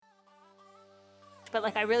but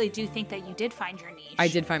like I really do think that you did find your niche. I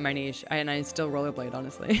did find my niche, and I still rollerblade,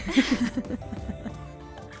 honestly.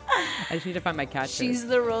 I just need to find my cat shirt. She's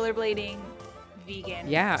the rollerblading vegan.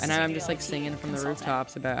 Yeah, and I'm just like singing from the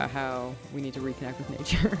rooftops about how we need to reconnect with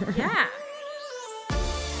nature. Yeah.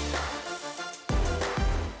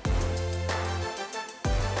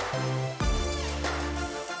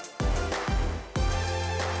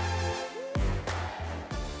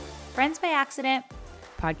 Friends by Accident.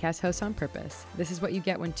 Podcast hosts on purpose. This is what you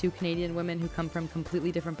get when two Canadian women who come from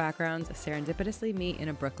completely different backgrounds serendipitously meet in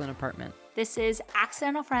a Brooklyn apartment. This is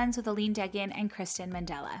Accidental Friends with Aline Degan and Kristen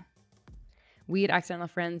Mandela. We at Accidental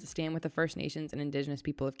Friends stand with the First Nations and Indigenous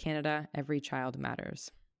people of Canada. Every child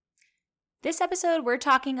matters. This episode, we're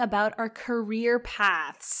talking about our career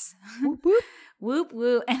paths. Whoop, whoop. Whoop,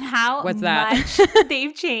 whoop, and how much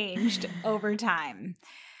they've changed over time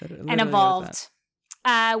Literally, and evolved.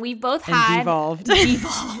 We've both had devolved.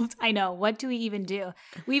 Devolved. I know. What do we even do?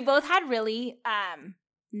 We've both had really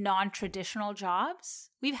non-traditional jobs.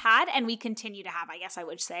 We've had and we continue to have, I guess I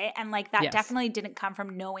would say. And like that definitely didn't come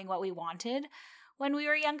from knowing what we wanted when we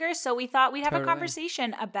were younger. So we thought we'd have a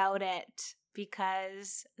conversation about it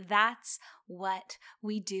because that's what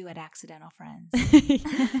we do at Accidental Friends.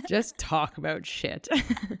 Just talk about shit.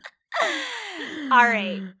 All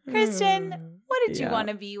right. Kristen, what did you want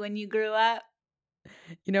to be when you grew up?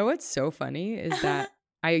 You know what's so funny is that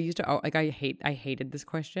I used to like I hated this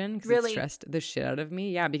question because it stressed the shit out of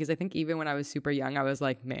me. Yeah, because I think even when I was super young, I was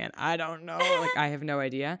like, man, I don't know, like I have no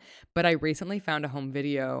idea. But I recently found a home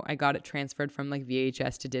video. I got it transferred from like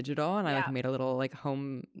VHS to digital, and I like made a little like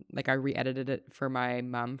home, like I re-edited it for my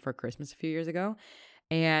mom for Christmas a few years ago,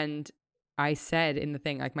 and I said in the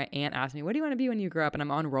thing, like my aunt asked me, what do you want to be when you grow up? And I'm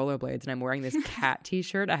on rollerblades and I'm wearing this cat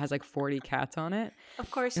t-shirt that has like 40 cats on it. Of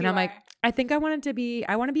course and you I'm are. like, I think I want to be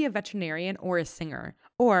a veterinarian or a singer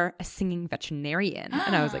or a singing veterinarian.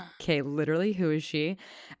 And I was like, okay, literally, who is she?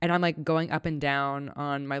 And I'm like going up and down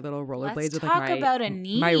on my little rollerblades with like about a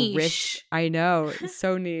niche. My wrist. I know,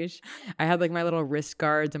 so niche. I had like my little wrist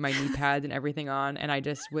guards and my knee pads and everything on. And I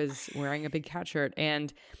just was wearing a big cat shirt.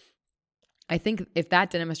 And I think if that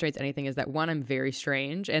demonstrates anything is that one, I'm very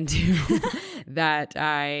strange, and two, that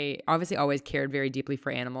I obviously always cared very deeply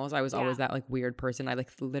for animals. I was always that like weird person. I like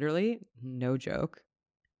literally, no joke,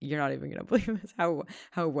 you're not even gonna believe this,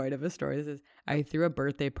 how white of a story this is. I threw a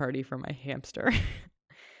birthday party for my hamster.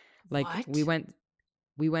 Like what?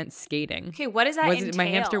 we went skating. Okay, what does that entail? My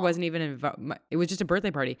hamster wasn't even it was just a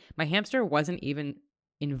birthday party. My hamster wasn't even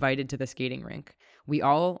invited to the skating rink. We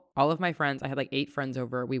all of my friends, I had like 8 friends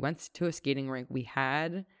over. We went to a skating rink. We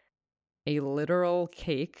had a literal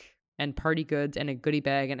cake and party goods and a goodie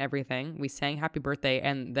bag and everything. We sang happy birthday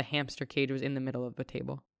and the hamster cage was in the middle of the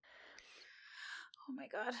table. Oh my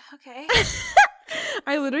God. Okay.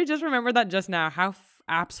 I literally just remembered that just now. How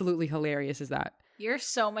absolutely hilarious is that? You're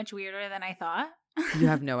so much weirder than I thought. You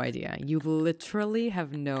have no idea. You literally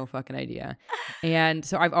have no fucking idea. And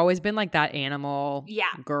so I've always been like that animal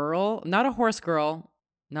girl. Not a horse girl.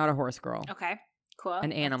 Okay, cool.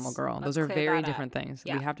 An animal girl. Those are very different things.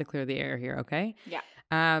 Yeah. We have to clear the air here, okay? Yeah.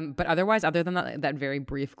 But otherwise, other than that very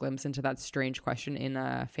brief glimpse into that strange question in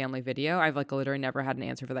a family video, I've like literally never had an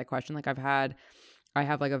answer for that question. Like I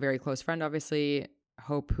have like a very close friend, obviously,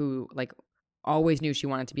 Hope, who like always knew she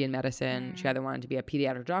wanted to be in medicine. She either wanted to be a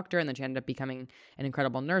pediatric doctor, and then she ended up becoming an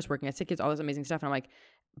incredible nurse, working at sick kids, all this amazing stuff. And I'm like,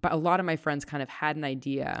 but a lot of my friends kind of had an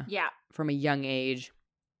idea from a young age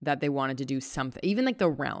that they wanted to do something, even like the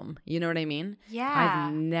realm. You know what I mean? Yeah.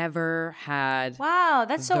 I've never had. Wow,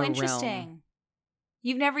 that's so the interesting. realm.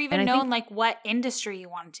 You've never even known like what industry you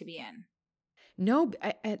wanted to be in. No,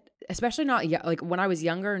 especially not like when I was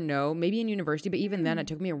younger. No, maybe in university, but even then, it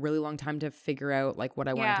took me a really long time to figure out like what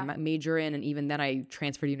I wanted to major in, and even then, I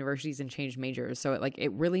transferred universities and changed majors. So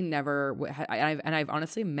it really never. I've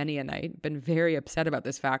honestly many a night been very upset about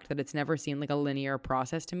this fact that it's never seemed like a linear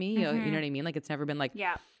process to me. You know what I mean? Like it's never been like,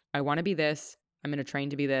 I want to be this. I'm going to train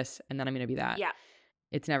to be this, and then I'm going to be that. Yeah,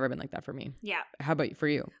 it's never been like that for me. Yeah. How about for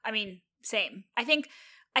you? I mean, same. I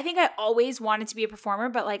think I always wanted to be a performer,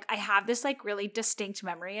 but like I have this like really distinct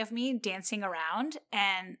memory of me dancing around,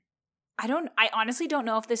 and I honestly don't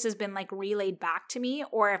know if this has been like relayed back to me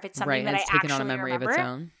or if it's something that I actually on a memory remember. Of its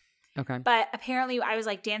own. Okay. But apparently I was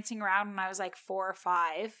like dancing around when I was like 4 or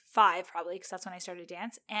 5 probably, because that's when I started to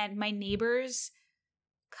dance. And my neighbor's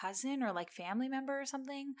cousin or like family member or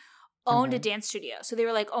something owned a dance studio. So they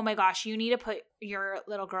were like, oh my gosh, you need to put your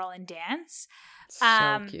little girl in dance.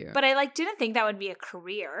 So cute. But I like didn't think that would be a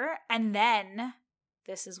career. And then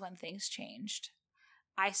this is when things changed.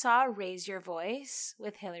 I saw Raise Your Voice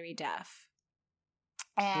with Hilary Duff.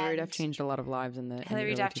 And Hilary Duff changed a lot of lives in the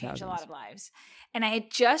Hilary Duff 2000s. changed a lot of lives. And I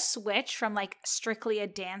had just switched from like strictly a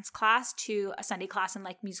dance class to a Sunday class in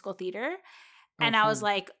like musical theater. And I was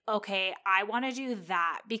like, okay, I want to do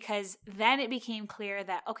that, because then it became clear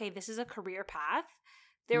that, okay, this is a career path.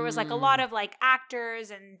 There was like a lot of like actors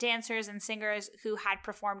and dancers and singers who had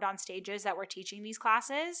performed on stages that were teaching these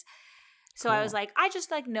classes. So I was like, I just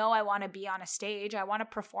like know I want to be on a stage. I want to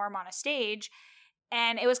perform on a stage.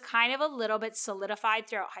 And it was kind of a little bit solidified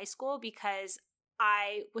throughout high school because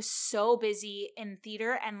I was so busy in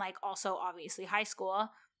theater and like also obviously high school.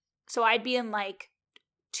 So I'd be in like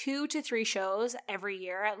 2 to 3 shows every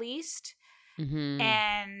year at least.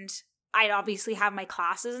 And I'd obviously have my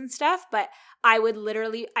classes and stuff, but I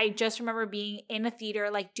just remember being in a theater,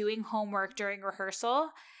 like doing homework during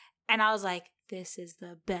rehearsal. And I was like, this is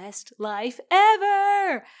the best life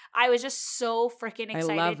ever. I was just so freaking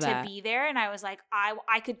excited to be there. And I was like,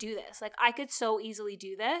 I could do this. Like, I could so easily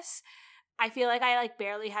do this. I feel like I like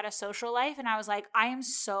barely had a social life. And I was like, I'm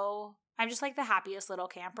just like the happiest little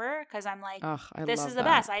camper, because I'm like, this is the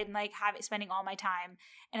best. I'm like spending all my time.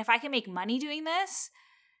 And if I can make money doing this,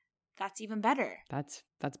 that's even better. That's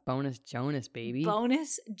bonus Jonas, baby.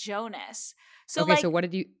 Bonus Jonas. So okay, so what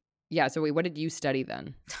did you study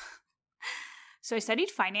then? So I studied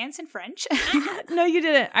finance and French. No, you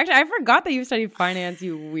didn't. Actually, I forgot that you studied finance,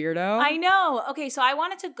 you weirdo. I know. Okay, so I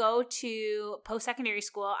wanted to go to post-secondary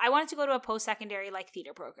school. I wanted to go to a post-secondary like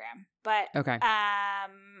theater program. But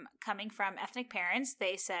coming from ethnic parents,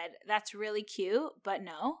 they said, that's really cute, but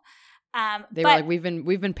no. They were like, we've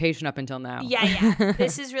been patient up until now. Yeah.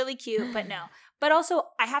 This is really cute, but no. But also,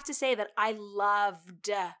 I have to say that I loved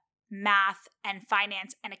math and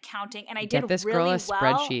finance and accounting, and I did this really girl a well.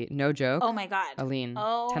 spreadsheet, no joke. Oh my god, Aline,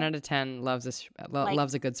 10 out of 10 loves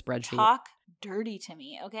a good spreadsheet. Talk dirty to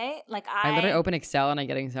me, okay? Like I literally open Excel and I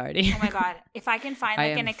get anxiety. Oh my god, if I can find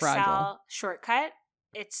like an Excel shortcut,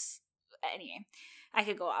 anyway, I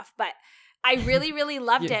could go off, but I really really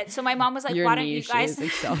loved it. So my mom was like, "Why don't you guys?"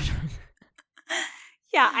 Excel.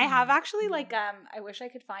 Yeah, I have actually like I wish I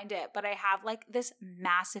could find it, but I have like this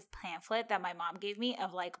massive pamphlet that my mom gave me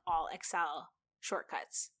of like all Excel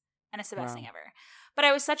shortcuts. And it's the best thing ever. But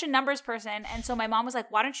I was such a numbers person, and so my mom was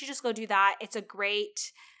like, "Why don't you just go do that? It's a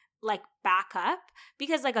great like backup,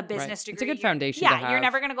 because like a business degree, it's a good foundation. Yeah, you're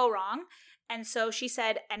never going to go wrong." And so she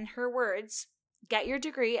said, in her words, "Get your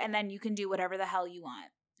degree and then you can do whatever the hell you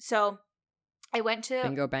want." So I went to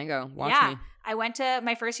Bingo bango. Watch me. I went to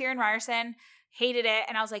my first year in Ryerson. Hated it.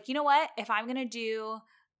 And I was like, you know what? If I'm going to do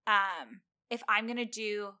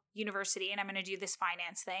university and I'm going to do this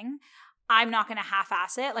finance thing, I'm not going to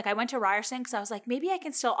half-ass it. Like I went to Ryerson because I was like, maybe I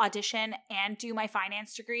can still audition and do my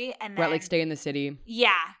finance degree. And then like stay in the city.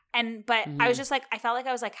 Yeah. But I was just like, I felt like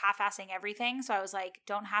I was like half-assing everything. So I was like,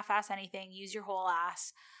 don't half-ass anything. Use your whole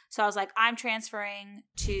ass. So I was like, I'm transferring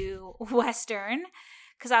to Western.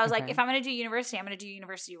 Because I was like, if I'm going to do university, I'm going to do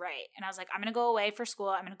university right. And I was like, I'm going to go away for school.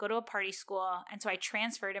 I'm going to go to a party school. And so I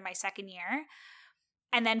transferred in my second year.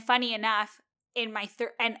 And then funny enough, in my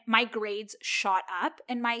and my grades shot up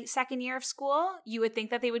in my second year of school. You would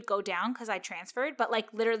think that they would go down because I transferred. But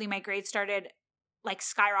like literally my grades started like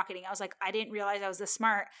skyrocketing. I was like, I didn't realize I was this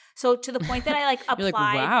smart. So to the point that I like applied. You're like,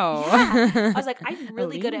 wow. Yeah, I was like, I'm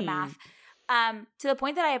really good at math. To the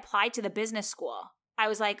point that I applied to the business school. I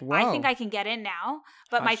was like, whoa. I think I can get in now.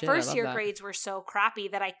 But my first year grades were so crappy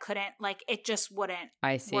that I couldn't, like, it just wouldn't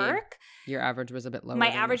work. Your average was a bit lower. My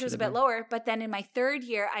average was a bit lower. But then in my third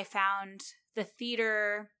year, I found the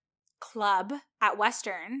theater club at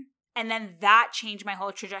Western. And then that changed my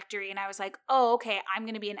whole trajectory. And I was like, oh, okay, I'm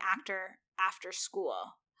going to be an actor after school.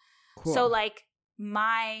 Cool. So, like,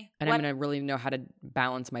 I'm going to really know how to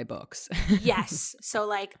balance my books. Yes. So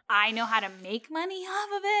like I know how to make money off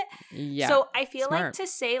of it. Yeah. So I feel like to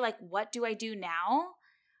say like, what do I do now?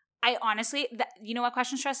 I honestly, you know what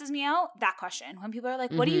question stresses me out? That question. When people are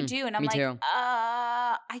like, what do you do? And I'm like,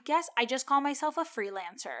 I guess I just call myself a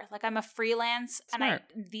freelancer. Like I'm a freelance. Smart.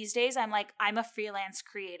 And these days I'm like, I'm a freelance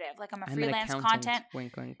creative. Like I'm a freelance content.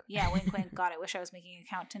 Wink, wink. Yeah. Wink, wink. God, I wish I was making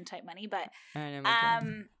accountant type money, but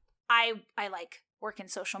I like work in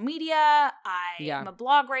social media. I am a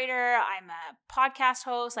blog writer. I'm a podcast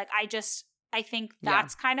host. Like I think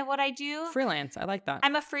that's kind of what I do. Freelance. I like that.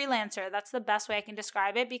 I'm a freelancer. That's the best way I can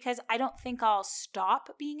describe it because I don't think I'll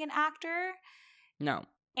stop being an actor. No.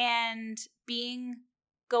 And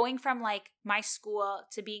going from like my school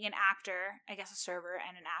to being an actor, I guess a server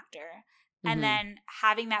and an actor. And then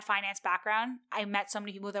having that finance background, I met so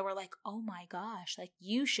many people that were like, oh my gosh, like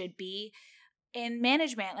you should be in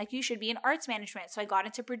management. Like, you should be in arts management. So I got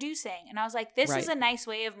into producing, and I was like, this is a nice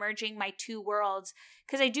way of merging my two worlds,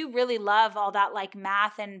 because I do really love all that like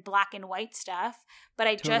math and black and white stuff, but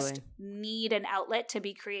I just need an outlet to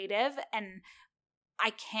be creative. And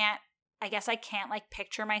I guess I can't like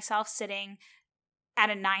picture myself sitting at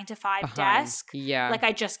a 9-to-5 desk. Yeah. Like,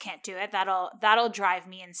 I just can't do it. That'll drive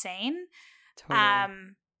me insane.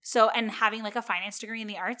 Totally. So, and having like a finance degree in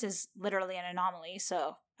the arts is literally an anomaly.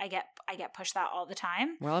 So I get pushed that all the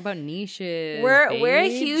time. We're all about niches. We're a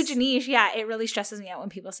huge niche. Yeah, it really stresses me out when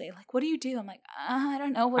people say like, "What do you do?" I'm like, I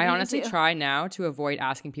don't know. I honestly try now to avoid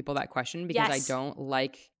asking people that question, because I don't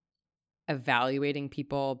like evaluating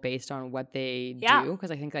people based on what they do, because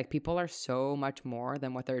I think like people are so much more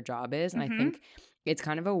than what their job is, and I think it's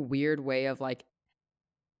kind of a weird way of like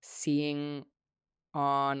seeing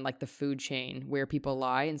on like the food chain where people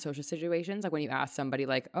lie in social situations. Like when you ask somebody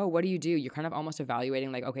like, oh, what do you do? You're kind of almost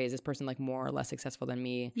evaluating like, okay, is this person like more or less successful than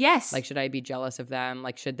me? Yes. Like, should I be jealous of them?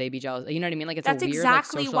 Like, should they be jealous? You know what I mean? Like, it's that's a weird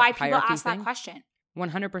exactly like, why people ask that question.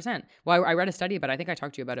 100%. Well, I read a study, but I think I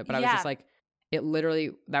talked to you about it, but I was just like, it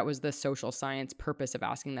literally, that was the social science purpose of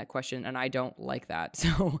asking that question, and I don't like that.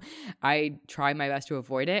 So I try my best to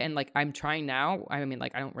avoid it, and like I'm trying now. I mean,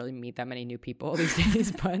 like I don't really meet that many new people these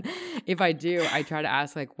days, but if I do, I try to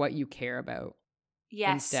ask like what you care about.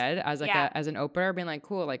 Instead, as like as an opener, being like,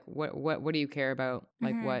 cool, like what do you care about?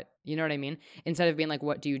 Like what, you know what I mean? Instead of being like,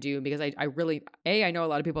 what do you do? Because I really, I know a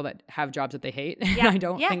lot of people that have jobs that they hate. Yeah. I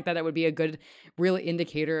don't think that would be a good real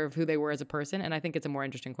indicator of who they were as a person. And I think it's a more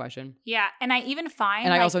interesting question. Yeah. And I even find,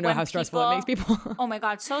 and I also know how stressful it makes people. Oh my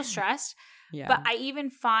God, so stressed. Yeah. But I even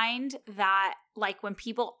find that like when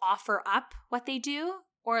people offer up what they do,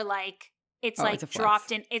 or like it's like it's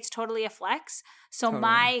dropped in, it's totally a flex. So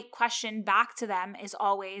my question back to them is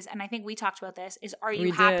always, and I think we talked about this, is are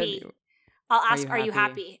you happy? I'll ask, are you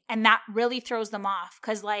happy? And that really throws them off,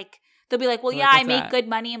 because like they'll be like, well, yeah, I make good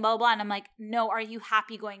money and blah, blah. And I'm like, no, are you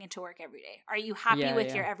happy going into work every day? Are you happy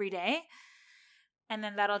with your everyday? And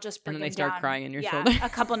then that'll just bring them down. And then they start crying in your shoulder. A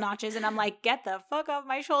couple notches. And I'm like, get the fuck off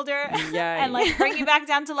my shoulder. And like bring you back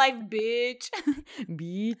down to life, bitch.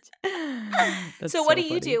 That's so what do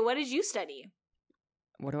you do? What did you study?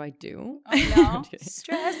 What do I do? I know.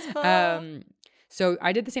 Stressful. So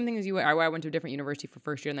I did the same thing as you. I went to a different university for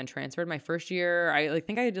first year and then transferred. My first year, I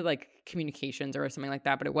think I did like communications or something like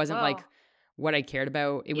that, but it wasn't like what I cared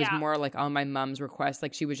about. It was more like on my mom's request.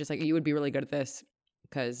 Like she was just like, you would be really good at this,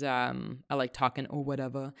 because I like talking or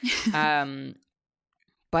whatever.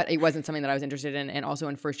 But it wasn't something that I was interested in. And also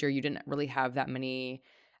in first year, you didn't really have that many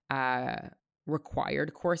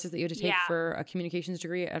required courses that you had to take for a communications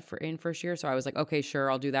degree in first year. So I was like, okay,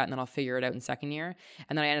 sure, I'll do that, and then I'll figure it out in second year.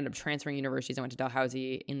 And then I ended up transferring universities. I went to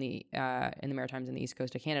Dalhousie in the Maritimes in the East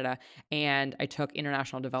Coast of Canada, and I took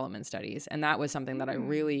international development studies. And that was something that I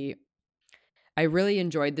really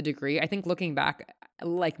enjoyed the degree. I think looking back,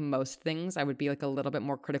 like most things, I would be like a little bit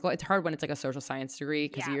more critical. It's hard when it's like a social science degree,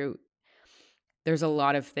 because there's a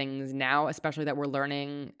lot of things now, especially that we're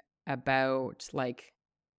learning about like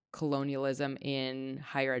colonialism in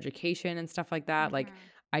higher education and stuff like that. Like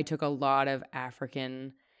I took a lot of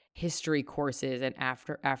African history courses and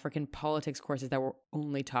African politics courses that were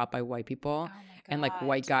only taught by white people and like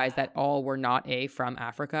white guys that all were not from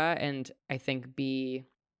Africa, and I think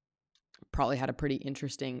probably had a pretty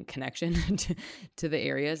interesting connection to the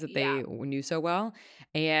areas that they knew so well.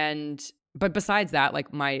 But besides that,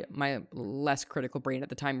 like my less critical brain at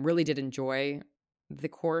the time really did enjoy the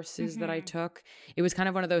courses that I took. It was kind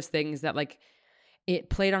of one of those things that like it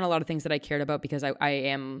played on a lot of things that I cared about, because I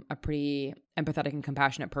am a pretty empathetic and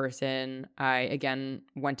compassionate person. I, again,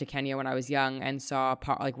 went to Kenya when I was young and saw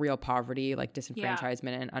like real poverty, like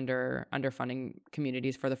disenfranchisement and underfunding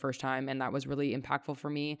communities for the first time. And that was really impactful for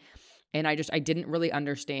me. And I didn't really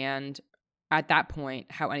understand at that point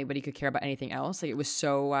how anybody could care about anything else. Like it was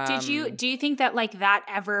so do you think that like that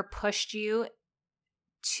ever pushed you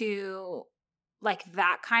to like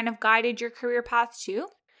that kind of guided your career path too?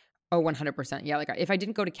 Oh, 100%. Yeah, like if I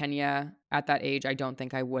didn't go to Kenya at that age, I don't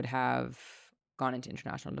think I would have gone into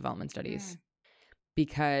international development studies,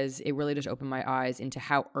 because it really just opened my eyes into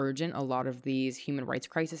how urgent a lot of these human rights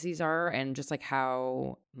crises are, and just like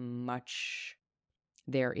how much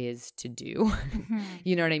there is to do.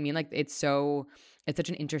 You know what I mean? Like it's such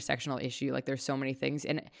an intersectional issue. Like there's so many things,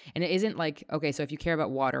 and it isn't like, okay, so if you care about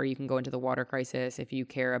water, you can go into the water crisis. If you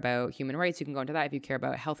care about human rights, you can go into that. If you care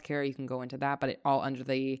about healthcare, you can go into that, but it all under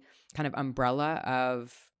the kind of umbrella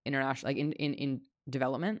of international, like in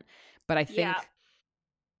development. But I think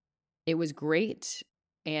it was great,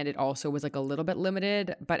 and it also was like a little bit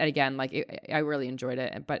limited, but again, like I really enjoyed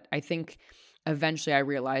it. But I think eventually I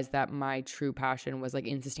realized that my true passion was like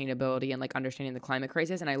in sustainability and like understanding the climate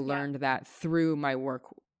crisis. And I learned that through my work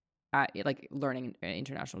at like learning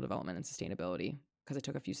international development and sustainability, because I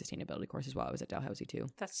took a few sustainability courses while I was at Dalhousie too.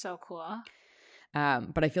 That's so cool.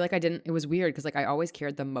 But I feel like it was weird because like I always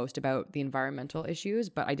cared the most about the environmental issues,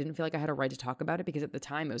 but I didn't feel like I had a right to talk about it because at the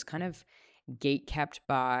time it was kind of gate kept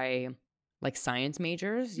by like science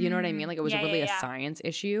majors. You know what I mean? Like it was really a science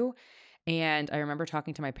issue. And I remember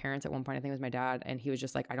talking to my parents at one point, I think it was my dad, and he was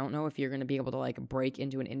just like, I don't know if you're going to be able to like break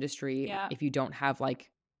into an industry if you don't have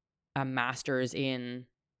like a master's in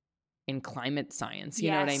climate science.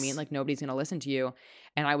 You know what I mean? Like nobody's going to listen to you.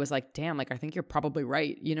 And I was like, damn, like I think you're probably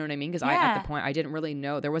right. You know what I mean? Because at the point I didn't really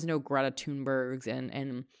know. There was no Greta Thunbergs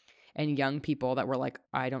and young people that were like,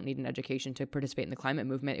 I don't need an education to participate in the climate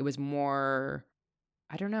movement. It was more,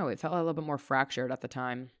 I don't know, it felt a little bit more fractured at the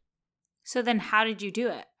time. So then how did you do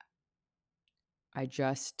it? I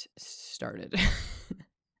just started.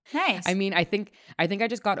 Nice. I mean, I think I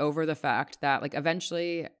just got over the fact that like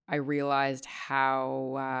eventually I realized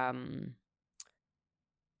how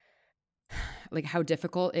like how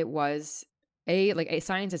difficult it was.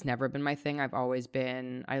 Science has never been my thing. I've always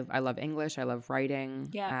been I love English, I love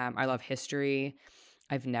writing, I love history.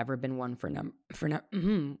 I've never been one for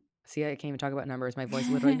See, I can't even talk about numbers. My voice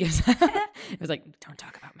literally gives it was like, don't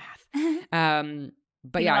talk about math.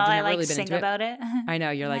 But yeah, I've really been into about it. I know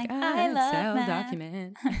you're like, I love Excel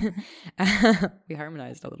document. We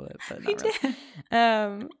harmonized a little bit, but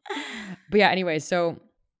not really. But yeah, anyway, so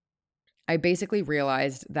I basically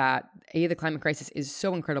realized that the climate crisis is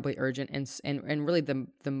so incredibly urgent and really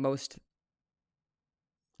the most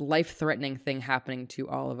life-threatening thing happening to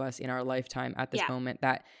all of us in our lifetime at this moment,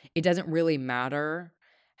 that it doesn't really matter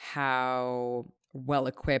how well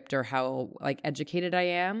equipped or how like educated I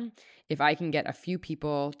am. If I can get a few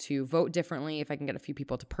people to vote differently, if I can get a few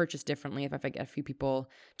people to purchase differently, if I get a few people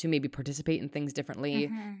to maybe participate in things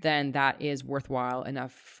differently, then that is worthwhile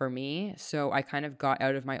enough for me. So I kind of got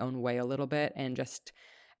out of my own way a little bit and just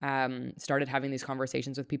started having these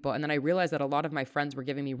conversations with people. And then I realized that a lot of my friends were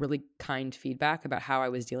giving me really kind feedback about how I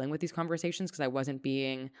was dealing with these conversations, because I wasn't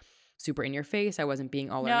being super in your face. I wasn't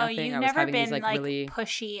being all or nothing. I was having these like really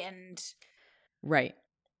pushy and right.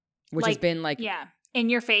 Which has been like in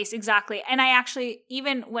your face, exactly. And I actually,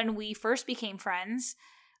 even when we first became friends,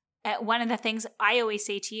 one of the things I always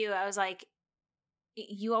say to you, I was like,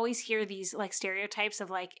 you always hear these like stereotypes of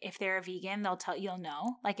like, if they're a vegan, you'll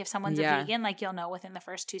know. Like if someone's a vegan, like you'll know within the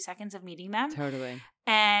first 2 seconds of meeting them. Totally.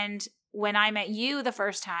 And when I met you the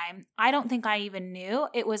first time, I don't think I even knew.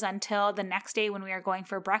 It was until the next day when we were going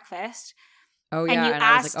for breakfast. Oh, yeah. And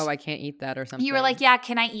I was like, oh, I can't eat that or something. You were like, yeah,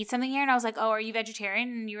 can I eat something here? And I was like, oh, are you vegetarian?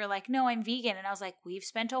 And you were like, no, I'm vegan. And I was like, we've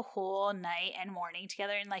spent a whole night and morning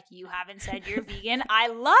together and like you haven't said you're vegan. I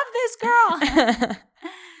love this girl.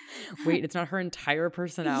 Wait, it's not her entire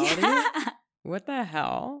personality? Yeah. What the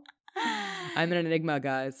hell? I'm an enigma,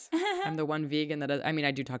 guys. I'm the one vegan that I mean,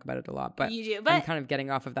 I do talk about it a lot, but, you do, but I'm kind of getting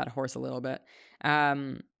off of that horse a little bit.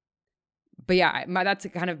 But yeah, that's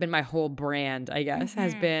kind of been my whole brand, I guess,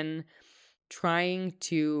 has been trying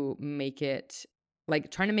to make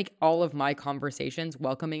all of my conversations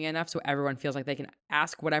welcoming enough so everyone feels like they can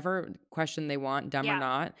ask whatever question they want, dumb or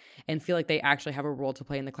not, and feel like they actually have a role to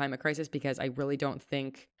play in the climate crisis, because I really don't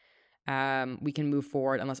think we can move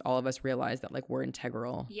forward unless all of us realize that like we're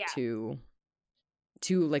integral to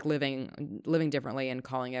like living differently and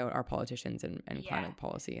calling out our politicians and climate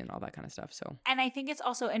policy and all that kind of stuff. So, and I think it's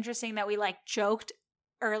also interesting that we like joked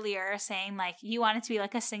earlier saying like you wanted to be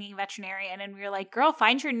like a singing veterinarian, and we were like, girl,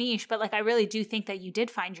 find your niche. But like I really do think that you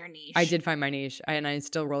did find your niche. I did find my niche, and I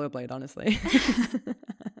still rollerblade, honestly.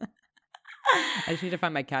 I just need to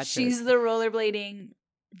find my catch. She's the rollerblading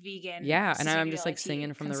vegan. Yeah, and I'm just like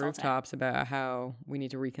singing from the rooftops about how we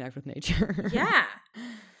need to reconnect with nature. Yeah.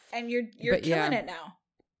 And you're killing it now.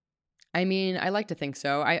 I mean, I like to think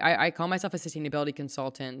so. I call myself a sustainability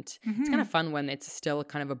consultant. It's kind of fun when it's still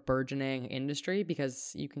kind of a burgeoning industry,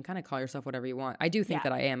 because you can kind of call yourself whatever you want. I do think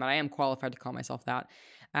that I am, and I am qualified to call myself that.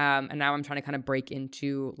 And now I'm trying to kind of break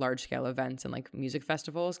into large scale events and like music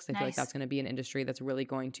festivals, because I feel like that's going to be an industry that's really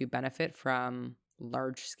going to benefit from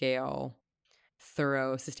large scale,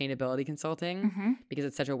 thorough sustainability consulting, because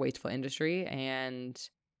it's such a wasteful industry. And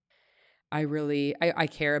I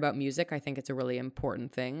care about music. I think it's a really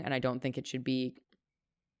important thing, and I don't think it should be.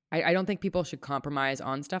 I don't think people should compromise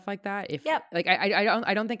on stuff like that.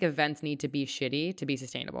 I don't think events need to be shitty to be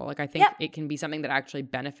sustainable. Like I think it can be something that actually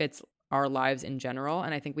benefits our lives in general.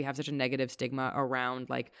 And I think we have such a negative stigma around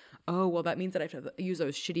like, oh, well, that means that I have to use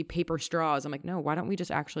those shitty paper straws. I'm like, no, why don't we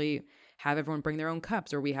just actually have everyone bring their own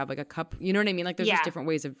cups, or we have like a cup, you know what I mean? Like there's just different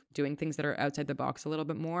ways of doing things that are outside the box a little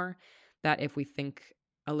bit more, that if we think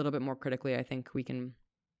a little bit more critically, I think we can,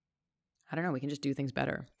 I don't know, we can just do things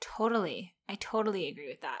better. Totally. I totally agree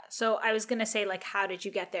with that. So I was going to say, like, how did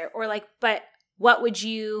you get there? Or like, but what would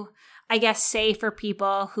you, I guess, say for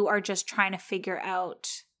people who are just trying to figure out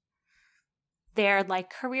their like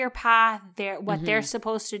career path, what they're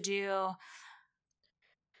supposed to do?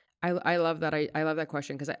 I love that. I love that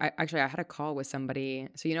question, because I had a call with somebody.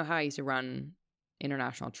 So you know how I used to run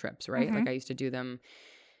international trips, right? Like I used to do them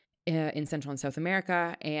in Central and South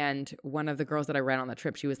America. And one of the girls that I ran on the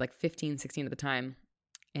trip, she was like 15, 16 at the time.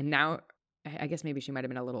 And now I guess maybe she might have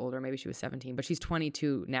been a little older. Maybe she was 17, but she's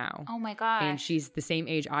 22 now. Oh my gosh. And she's the same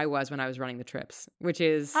age I was when I was running the trips, which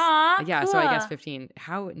is, cool. So I guess 15.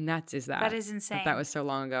 How nuts is that? That is insane. That was so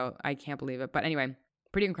long ago. I can't believe it. But anyway,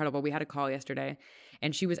 pretty incredible. We had a call yesterday,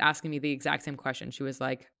 and she was asking me the exact same question. She was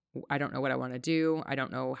like, I don't know what I want to do. I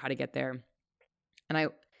don't know how to get there. And I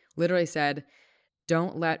literally said,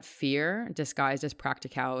 don't let fear disguised as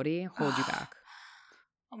practicality hold you back.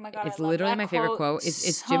 Oh my God. It's literally my favorite quote.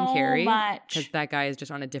 It's Jim Carrey, because that guy is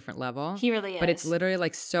just on a different level. He really is. But it's literally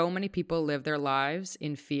like, so many people live their lives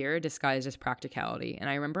in fear disguised as practicality. And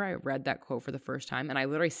I remember I read that quote for the first time, and I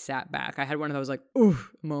literally sat back. I had one of those like, ooh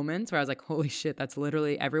moments where I was like, holy shit, that's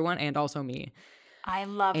literally everyone, and also me. I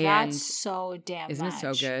love that so damn much. Isn't it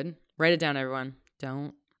so good? Write it down, everyone.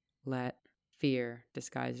 Don't let fear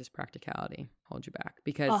disguised as practicality hold you back,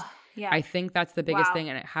 because I think that's the biggest thing.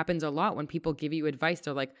 And it happens a lot when people give you advice.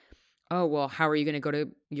 They're like, oh, well, how are you going to go to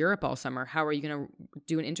Europe all summer? How are you going to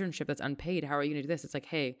do an internship that's unpaid? How are you going to do this? It's like,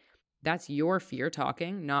 hey, that's your fear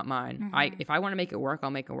talking, not mine. If I want to make it work,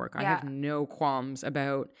 I'll make it work. I have no qualms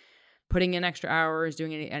about putting in extra hours,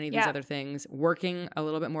 doing any of these other things, working a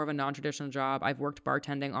little bit more of a non-traditional job. I've worked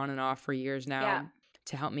bartending on and off for years now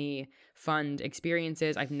to help me fund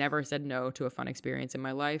experiences. I've never said no to a fun experience in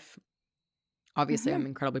my life. Obviously, I'm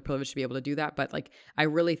incredibly privileged to be able to do that. But like, I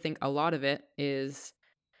really think a lot of it is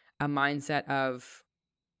a mindset of,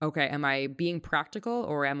 okay, am I being practical,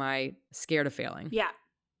 or am I scared of failing? Yeah.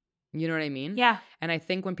 You know what I mean? Yeah. And I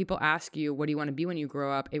think when people ask you, what do you want to be when you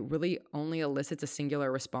grow up? It really only elicits a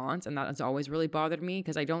singular response. And that has always really bothered me,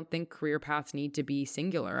 because I don't think career paths need to be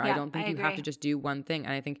singular. I don't think you have to just do one thing.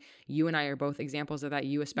 And I think you and I are both examples of that.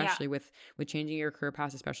 You, especially with changing your career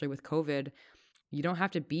paths, especially with COVID, you don't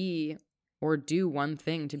have to be or do one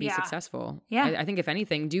thing to be successful. Yeah. I think if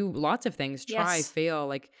anything, do lots of things, try, fail,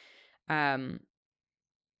 like,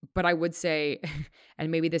 but I would say, and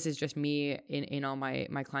maybe this is just me in all my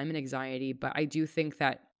climate anxiety, but I do think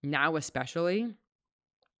that now especially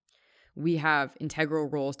we have integral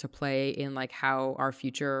roles to play in like how our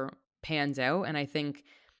future pans out. And I think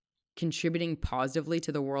contributing positively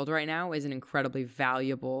to the world right now is an incredibly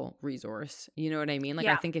valuable resource. You know what I mean? Like,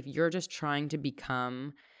 I think if you're just trying to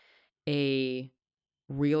become a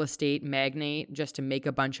real estate magnate just to make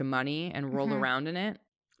a bunch of money and roll around in it,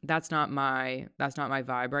 that's not my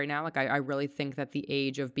vibe right now. Like, I really think that the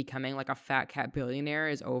age of becoming like a fat cat billionaire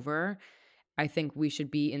is over. I think we should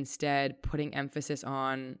be instead putting emphasis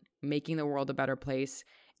on making the world a better place,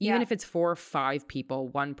 even if it's 4 or 5 people,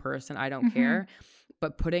 one person, I don't care,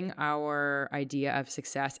 but putting our idea of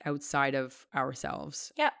success outside of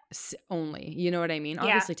ourselves only. You know what I mean?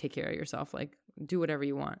 Obviously take care of yourself. Like, do whatever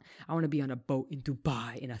you want. I want to be on a boat in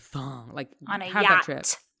Dubai in a thong, like on a have yacht. that trip.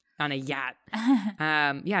 On a yacht.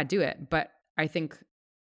 Do it. But I think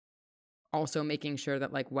also making sure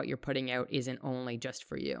that like what you're putting out isn't only just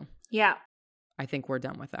for you. Yeah. I think we're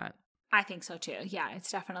done with that. I think so too. Yeah,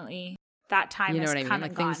 it's definitely that time has come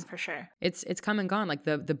and gone for sure. It's come and gone. Like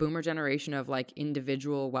the boomer generation of like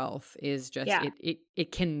individual wealth is just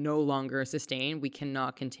it can no longer sustain. We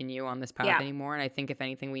cannot continue on this path anymore. And I think if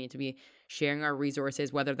anything, we need to be sharing our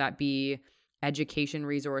resources, whether that be education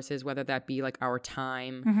resources, whether that be like our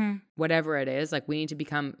time, whatever it is. Like, we need to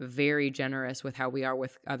become very generous with how we are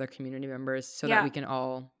with other community members so that we can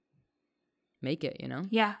all make it, you know?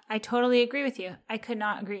 Yeah, I totally agree with you. I could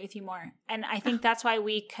not agree with you more. And I think that's why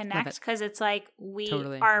we connect, because it's like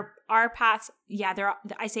our paths,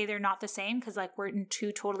 they're not the same, because like we're in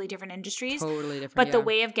 2 totally different industries. Totally different. But the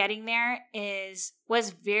way of getting there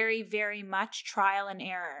was very, very much trial and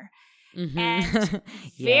error. And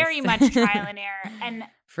very much trial and error. And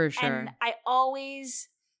for sure. And I always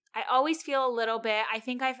feel a little bit, I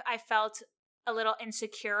think I felt a little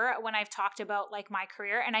insecure when I've talked about like my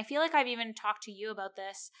career. And I feel like I've even talked to you about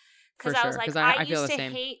this, because I was like, I used to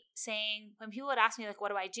hate saying, when people would ask me like,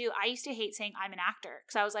 what do? I used to hate saying I'm an actor,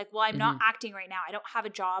 because I was like, well, I'm not acting right now. I don't have a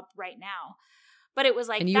job right now. But it was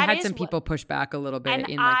like, and you had some people push back a little bit.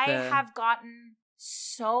 And I have gotten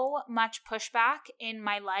so much pushback in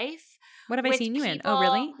my life. What have I seen you in? Oh,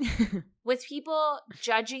 really? With people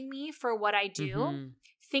judging me for what I do, mm-hmm.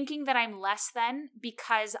 thinking that I'm less than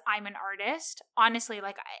because I'm an artist. Honestly,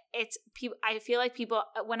 like I feel like people,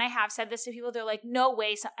 when I have said this to people, they're like, no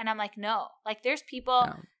way. And I'm like, no, like there's people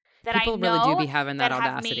that I know really do be having that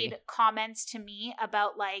audacity. Have made comments to me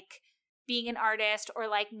about like being an artist or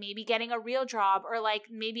like maybe getting a real job or like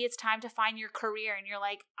maybe it's time to find your career. And you're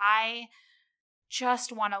like, I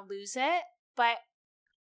just want to lose it. But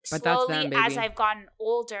slowly, as I've gotten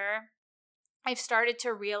older, I've started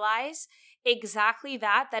to realize exactly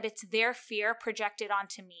that it's their fear projected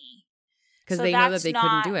onto me. Because they know that they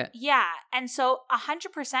couldn't do it. Yeah. And so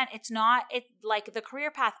 100%, it's not, like the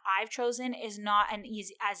career path I've chosen is not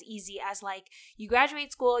as easy as like you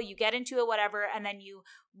graduate school, you get into it, whatever, and then you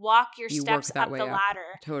walk your steps up the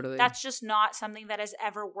ladder. Totally. That's just not something that has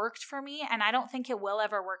ever worked for me. And I don't think it will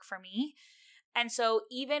ever work for me. And so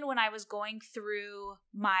even when I was going through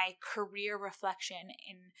my career reflection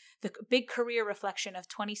in the big career reflection of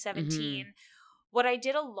 2017, mm-hmm. what I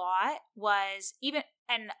did a lot was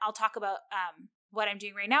and I'll talk about what I'm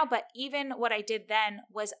doing right now, but even what I did then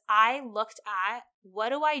was I looked at what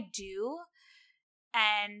do I do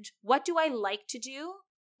and what do I like to do?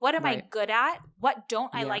 What am I good at? What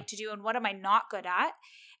don't I like to do? And what am I not good at?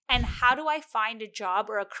 And how do I find a job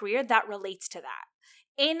or a career that relates to that?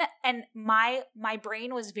 And my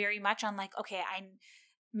brain was very much on like, okay,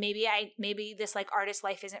 maybe this like artist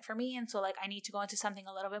life isn't for me. And so like I need to go into something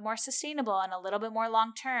a little bit more sustainable and a little bit more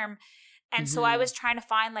long-term. And mm-hmm. so I was trying to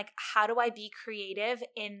find like, how do I be creative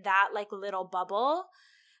in that like little bubble?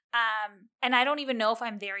 And I don't even know if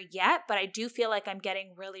I'm there yet, but I do feel like I'm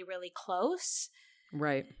getting really, really close.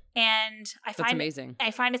 Right. And That's amazing.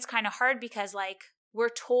 I find it's kind of hard because like, we're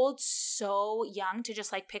told so young to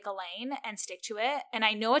just like pick a lane and stick to it. And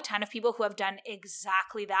I know a ton of people who have done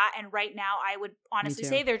exactly that. And right now I would honestly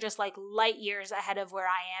say they're just like light years ahead of where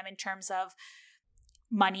I am in terms of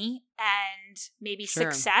money and maybe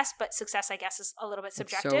success. But success, I guess, is a little bit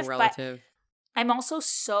subjective. It's so relative. But I'm also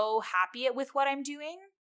so happy with what I'm doing.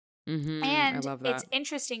 Mm-hmm. And I love that. It's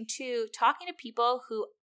interesting too, talking to people who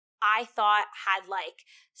I thought had like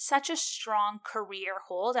such a strong career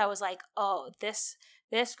hold. I was like, oh, this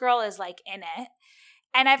girl is like in it.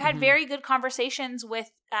 And I've had mm-hmm. very good conversations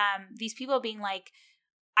with these people being like,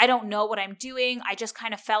 I don't know what I'm doing. I just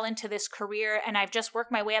kind of fell into this career and I've just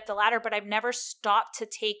worked my way up the ladder, but I've never stopped to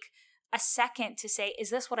take a second to say,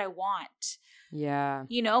 is this what I want? Yeah.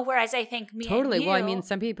 You know, whereas I think me totally. and you, well, I mean,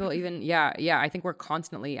 some people even, I think we're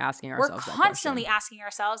constantly asking ourselves We're constantly asking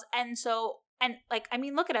ourselves. And so, and like, I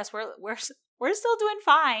mean, look at us. We're still doing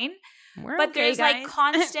fine. But okay, there's guys. Like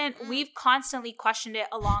constant, we've constantly questioned it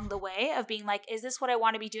along the way of being like, is this what I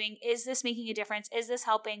want to be doing? Is this making a difference? Is this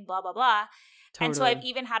helping? Blah, blah, blah. Totally. And so I've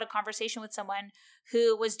even had a conversation with someone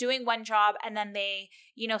who was doing one job and then they,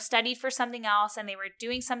 studied for something else and they were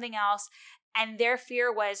doing something else. And their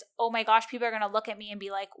fear was, oh my gosh, people are going to look at me and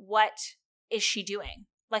be like, what is she doing?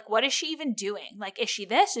 Like, what is she even doing? Like, is she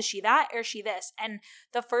this? Is she that? Or is she this? And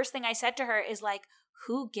the first thing I said to her is like,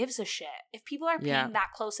 who gives a shit? If people are paying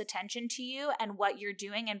that close attention to you and what you're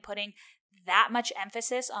doing and putting that much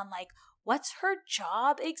emphasis on like, what's her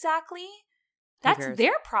job exactly? That's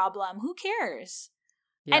their problem. Who cares?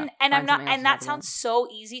 Yeah, and I'm not, and that sounds so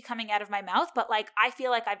easy coming out of my mouth, but like, I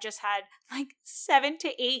feel like I've just had like 7 to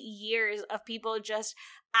 8 years of people just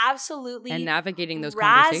absolutely and navigating those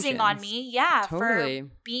razzing on me. Yeah. Totally. For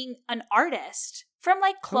being an artist, from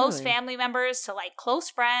like close family members to like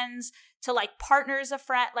close friends to like partners of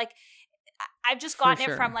friend. Like I've just gotten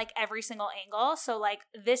it from like every single angle. So like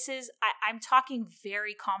this is, I'm talking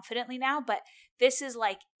very confidently now, but this is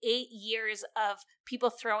like 8 years of people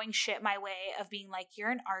throwing shit my way of being like, you're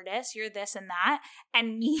an artist, you're this and that.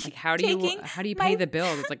 And me like, how do you pay the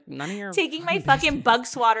bills? It's like none of your taking my fucking bug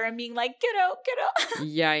swatter and being like, get out.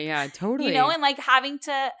 Yeah, totally. And like having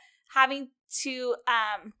to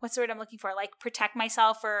what's the word I'm looking for? Like protect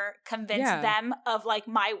myself or convince them of like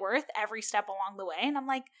my worth every step along the way. And I'm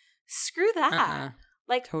like, screw that.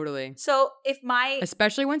 Like totally. So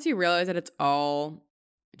especially once you realize that it's all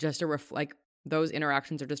just like those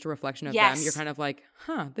interactions are just a reflection of them, you're kind of like,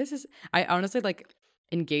 I honestly like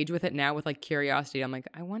engage with it now with like curiosity. I'm like,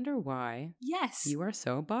 I wonder why you are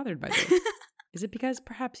so bothered by this. Is it because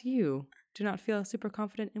perhaps you do not feel super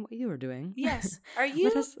confident in what you are doing? Yes. Are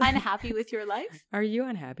you unhappy with your life? Are you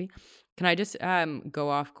unhappy? Can I just go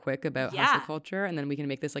off quick about hustle culture and then we can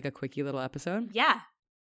make this like a quickie little episode? Yeah.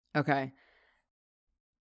 Okay.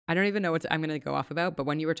 I don't even know what I'm going to go off about, but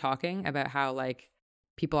when you were talking about how like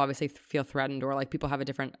people obviously feel threatened, or like people have a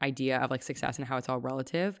different idea of like success and how it's all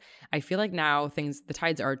relative. I feel like now the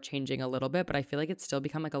tides are changing a little bit, but I feel like it's still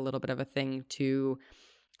become like a little bit of a thing to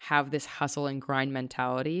have this hustle and grind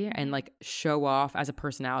mentality and like show off as a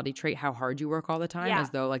personality trait how hard you work all the time, as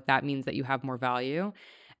though like that means that you have more value.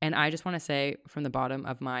 And I just want to say from the bottom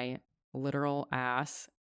of my literal ass,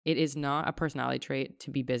 it is not a personality trait to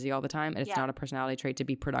be busy all the time. And it's not a personality trait to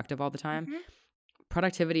be productive all the time.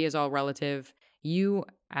 Productivity is all relative. You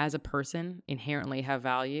as a person inherently have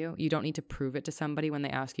value. You don't need to prove it to somebody when they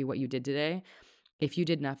ask you what you did today. If you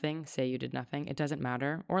did nothing, say you did nothing. It doesn't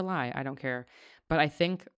matter, or lie. I don't care. But I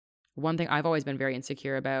think one thing I've always been very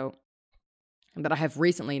insecure about, that I have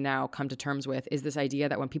recently now come to terms with, is this idea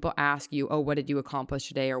that when people ask you, oh, what did you accomplish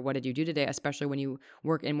today, or what did you do today, especially when you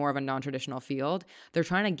work in more of a non-traditional field, they're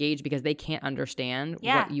trying to gauge because they can't understand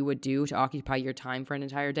what you would do to occupy your time for an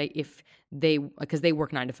entire day because they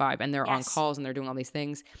work 9 to 5 and they're on calls and they're doing all these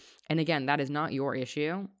things. And again, that is not your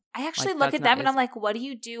issue. I actually look at them and I'm like, what do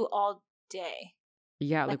you do all day?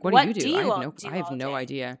 Yeah, like what do you do? I have no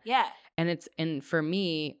idea. Yeah. And for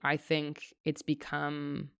me, I think it's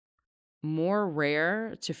become more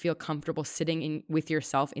rare to feel comfortable sitting with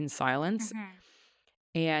yourself in silence.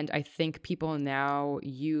 And I think people now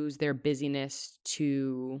use their busyness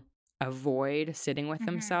to avoid sitting with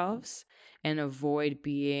themselves and avoid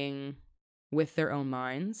being with their own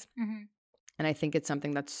minds. And I think it's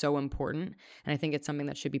something that's so important. And I think it's something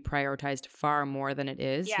that should be prioritized far more than it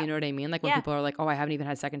is. You know what I mean? Like when people are like, oh, I haven't even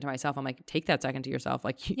had a second to myself. I'm like, take that second to yourself.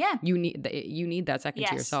 Like you need that second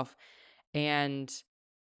to yourself. And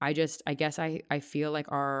I guess I feel like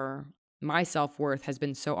my self-worth has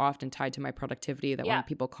been so often tied to my productivity that when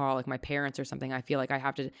people call, like my parents or something, I feel like I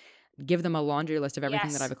have to give them a laundry list of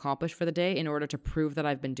everything that I've accomplished for the day in order to prove that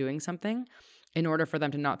I've been doing something, in order for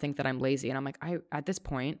them to not think that I'm lazy. And I'm like, at this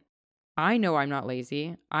point, I know I'm not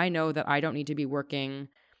lazy. I know that I don't need to be working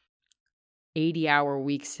 80-hour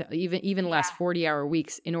weeks, even less 40-hour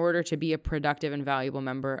weeks, in order to be a productive and valuable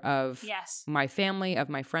member of my family, of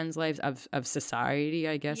my friends' lives, of society,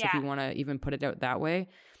 I guess, if you want to even put it out that way.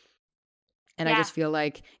 And I just feel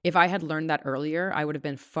like if I had learned that earlier, I would have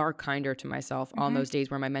been far kinder to myself on those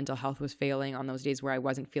days where my mental health was failing, on those days where I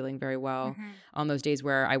wasn't feeling very well, on those days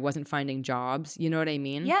where I wasn't finding jobs. You know what I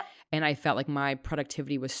mean? Yep. And I felt like my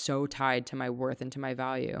productivity was so tied to my worth and to my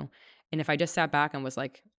value. And if I just sat back and was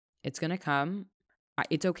like, it's going to come.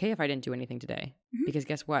 It's okay if I didn't do anything today. Because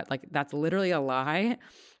guess what? Like that's literally a lie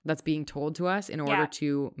that's being told to us in order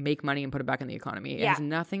to make money and put it back in the economy. It has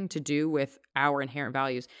nothing to do with our inherent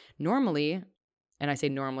values. Normally, and I say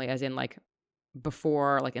normally as in like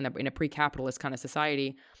before, like in a pre-capitalist kind of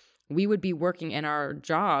society, we would be working in our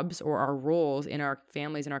jobs or our roles in our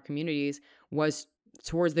families and our communities was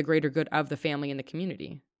towards the greater good of the family and the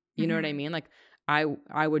community. You know what I mean? Like I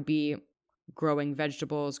would be growing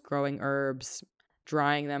vegetables, growing herbs,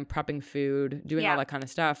 drying them, prepping food, doing all that kind of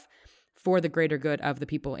stuff for the greater good of the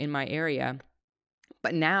people in my area.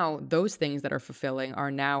 But now those things that are fulfilling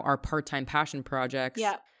are now our part-time passion projects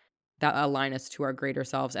that align us to our greater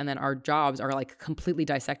selves. And then our jobs are like completely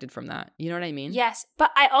dissected from that. You know what I mean? Yes.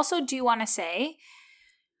 But I also do want to say,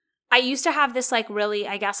 I used to have this like really,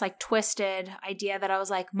 I guess, like twisted idea that I was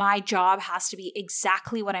like, my job has to be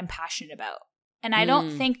exactly what I'm passionate about. And I don't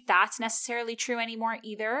think that's necessarily true anymore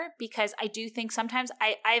either, because I do think sometimes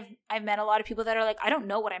I've met a lot of people that are like, I don't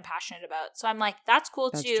know what I'm passionate about. So I'm like, that's cool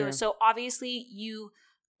too. True. So obviously you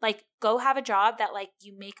like go have a job that like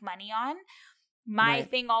you make money on. My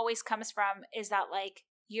thing always comes from is that like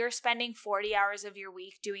you're spending 40 hours of your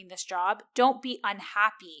week doing this job. Don't be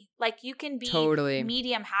unhappy. Like you can be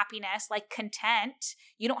medium happiness, like content.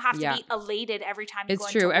 You don't have to be elated every time you go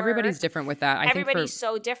into work. It's true. Everybody's different with that. Everybody's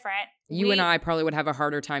so different. You and I probably would have a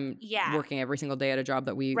harder time working every single day at a job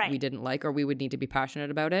that we didn't like, or we would need to be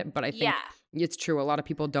passionate about it. But I think it's true. A lot of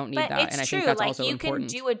people don't need that. And I think that's like, also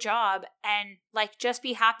important. You can do a job and like just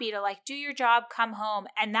be happy to like do your job, come home.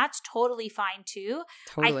 And that's totally fine too.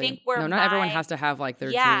 Totally. I think not everyone has to have like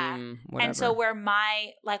their dream, whatever. And so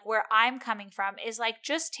where I'm coming from is like,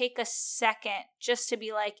 just take a second just to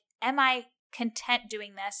be like, am I content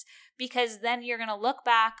doing this? Because then you're going to look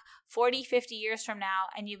back 40, 50 years from now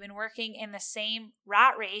and you've been working in the same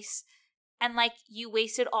rat race and like you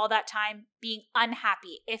wasted all that time being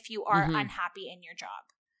unhappy if you are unhappy in your job.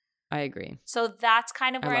 I agree. So that's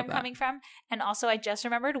kind of where I'm coming from. And also I just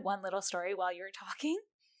remembered one little story while you were talking.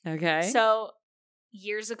 Okay. So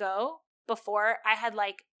years ago, before I had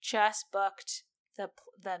like just booked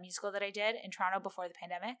the musical that I did in Toronto before the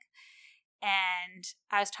pandemic, and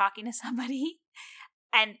I was talking to somebody,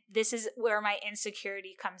 and this is where my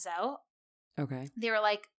insecurity comes out. Okay. They were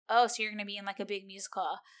like, oh, so you're going to be in like a big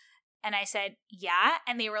musical. And I said, yeah.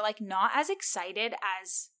 And they were like not as excited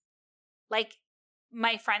as like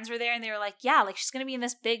my friends were there and they were like, yeah, like she's going to be in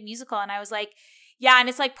this big musical. And I was like, yeah. And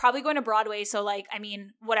it's like probably going to Broadway. So like, I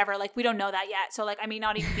mean, whatever, like we don't know that yet. So like, I may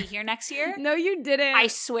not even be here next year. No, you didn't. I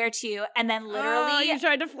swear to you. And then literally. You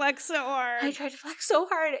tried to flex so hard. I tried to flex so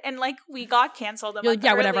hard. And like we got canceled. You're like,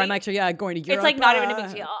 yeah, whatever. I'm actually, going to Europe. It's like not even a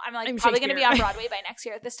big deal. I'm like probably going to be on Broadway by next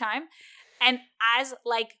year at this time. And as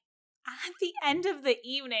like at the end of the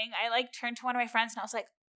evening, I like turned to one of my friends and I was like,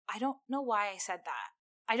 I don't know why I said that.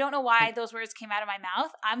 I don't know why those words came out of my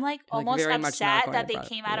mouth. I'm like almost upset that they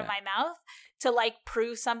came out of my mouth to like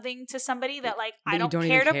prove something to somebody that like I don't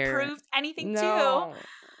care to prove anything to.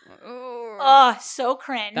 Oh, so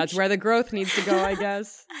cringe. That's where the growth needs to go, I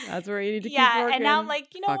guess. That's where you need to keep working. And now I'm like,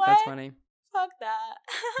 you know what? That's funny. Fuck that.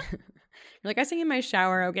 You're like, I sing in my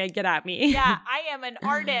shower. Okay, get at me. Yeah, I am an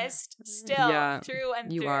artist still, through and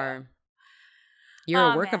through. You are.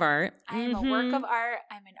 You're a work of art. I am a work of art.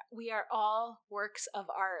 We are all works of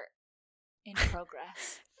art in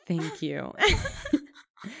progress. Thank you.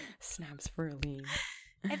 Snaps for Aline.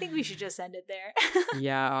 I think we should just end it there.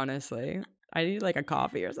 Yeah, honestly. I need like a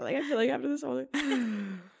coffee or something. I feel like after this whole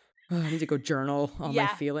I need to go journal all my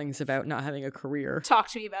feelings about not having a career. Talk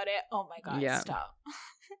to me about it. Oh my God, stop.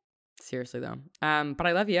 Seriously though. But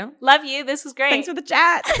I love you. Love you. This was great. Thanks for the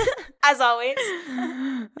chat. As always.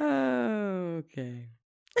 Okay.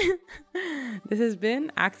 This has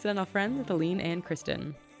been Accidental Friends with Aline and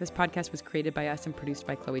Kristen. This podcast was created by us and produced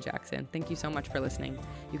by Chloe Jackson. Thank you so much for listening.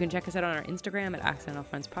 You can check us out on our Instagram at Accidental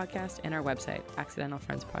Friends Podcast and our website,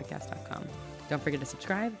 accidentalfriendspodcast.com. Don't forget to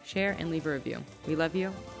subscribe, share, and leave a review. We love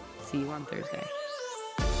you. See you on Thursday.